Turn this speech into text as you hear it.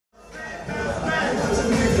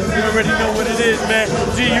already know what it is, man.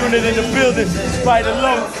 G-Unit in the building. Spider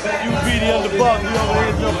Loc. UB the underbug. You over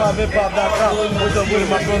here at 05hiphop.com. What's up with it,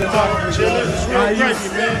 my brother? Chillin'. How you,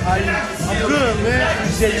 man? I'm good, man.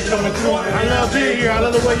 Appreciate you coming through, man. I love being here. I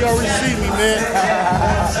love the way y'all receive me, man.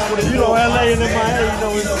 You know, LA and MIA, you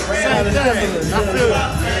know, it's Same thing. I feel it.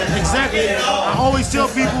 Exactly. I always tell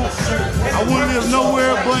people I wouldn't live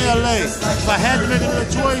nowhere but LA. If I had to make a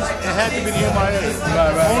choice, it had to be the MIA.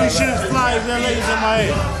 Right. Only shit is fly is LA is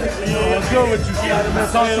MIA. What's good with you, Spider, man?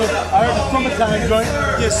 I heard the Summertime joint.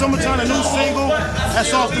 Yeah, Summertime, a new single.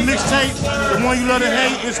 That's off the mixtape. The One You Love to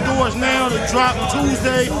Hate in stores now. To drop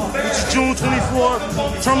Tuesday, which is June 24th.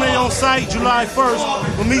 Terminate on site July 1st.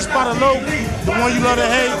 With me, Spider Loc, The One You Love to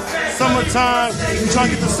Hate. Summertime. We trying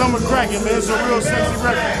to get the summer cracking, man. It's a real sexy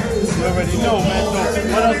record. You already know, man. So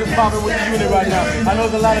what else is popping with the unit right now? I know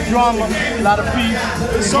there's a lot of drama, a lot of peace.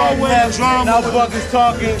 It's always drama. Now Buck is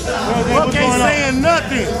talking. Buck ain't saying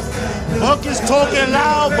nothing. Buck is talking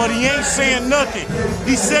loud, but he ain't saying nothing.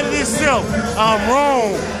 He said it himself. I'm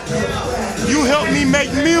wrong. You helped me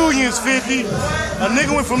make millions, 50. A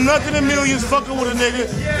nigga went from nothing to millions, fucking with a nigga,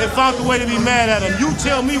 and found a way to be mad at him. You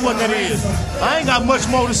tell me what that is. I ain't got much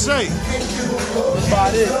more to say. That's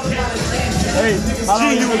about it. Hey, how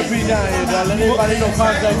long you gonna be down here, dog? Let anybody know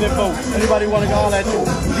contact info. Anybody want to go on at you?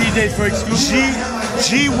 DJs for exclusive.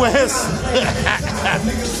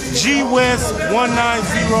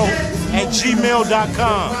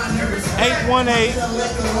 gwest190@gmail.com.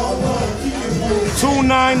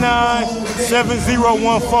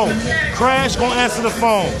 818-299-7014. Crash gonna answer the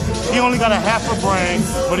phone. He only got a half a brain,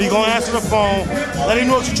 but he gonna answer the phone. Let him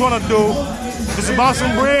know what you're trying to do. If it's about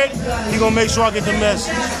some bread, he gonna make sure I get the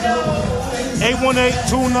message.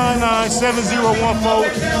 818-299-7014.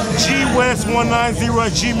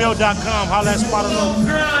 gwest190@gmail.com. Holla at Spider Loc.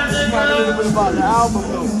 Talk a little bit about the album,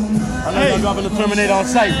 though. I know you're dropping the Terminate on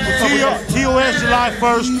site. What's up with that? TOS July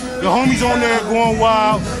 1st. The homies on there going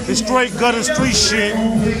wild. It's straight gutter street shit.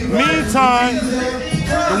 Meantime,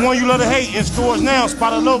 The One You Love to Hate in stores now.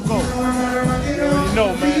 Spider Loco. You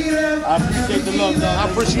know, man. I appreciate the love, dog. I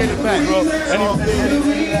appreciate it back, bro.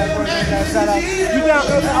 Shout out. You down?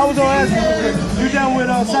 I was gonna ask you. You down with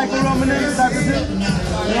Cypher Rum and Cypress Hill? You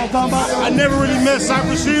know what I'm talking about? I never really met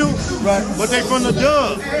Cypress Hill, Right. but they from the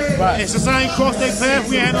dub. Right. And since I ain't crossed their path,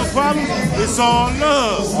 we ain't had no problem. It's all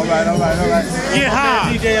love. All right. Get high.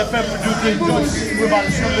 DJ FM produced this joint. We're about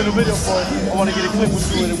to shoot a little video for it. I want to get a clip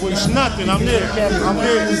with you in it. It's nothing. I'm there. I'm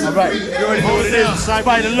there. All right. You already know what it is.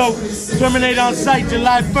 Spider Loc. Terminate on site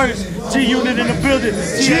July 1st. G-Unit in the building.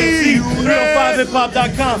 TLC.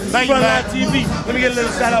 05hiphop.com. Frontline TV. Let me get a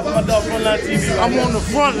little shout out for my dog Frontline TV. I'm on the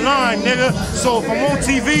front line, nigga. So if I'm on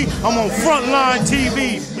TV, I'm on Frontline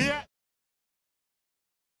TV.